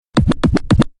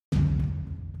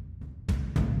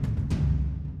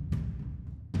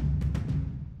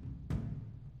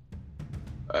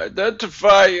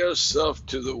Identify yourself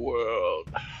to the world.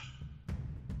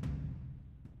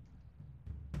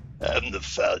 I'm the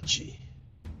Fauci.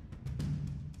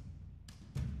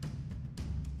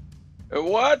 And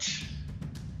what?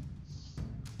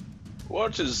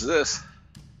 What is this?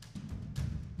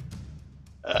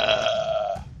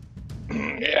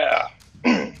 Yeah.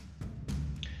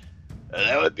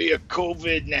 That would be a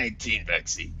COVID-19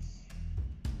 vaccine.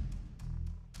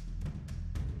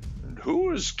 And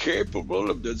who is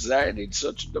capable of designing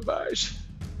such a device?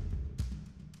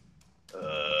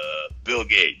 Bill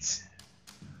Gates.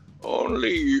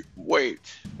 Only wait.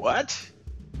 What?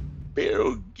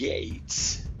 Bill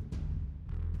Gates?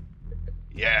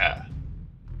 Yeah.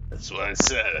 That's what I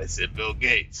said. I said Bill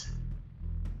Gates.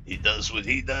 He does what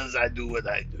he does, I do what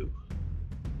I do.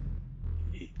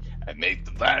 I make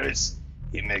the virus,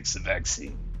 he makes the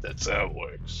vaccine. That's how it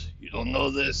works. You don't know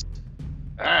this?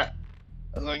 How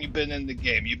long you been in the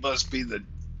game? You must be the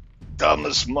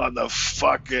dumbest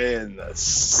motherfucker in the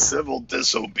civil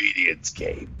disobedience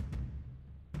game.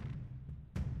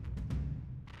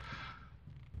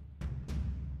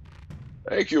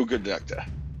 Thank you, conductor.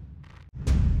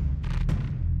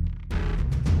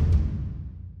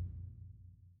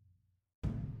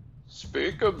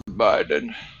 Speak of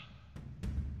Biden,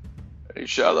 and he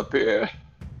shall appear.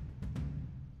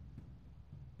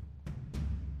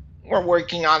 We're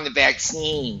working on the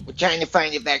vaccine. We're trying to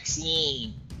find a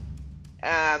vaccine.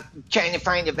 Trying to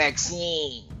find a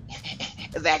vaccine.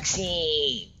 A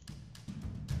vaccine.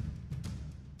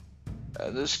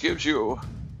 And this gives you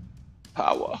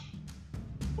power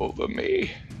over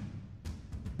me.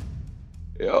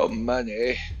 Your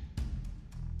money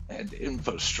and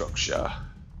infrastructure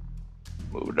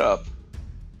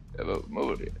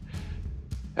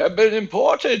have been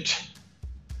important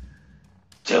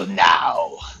till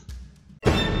now.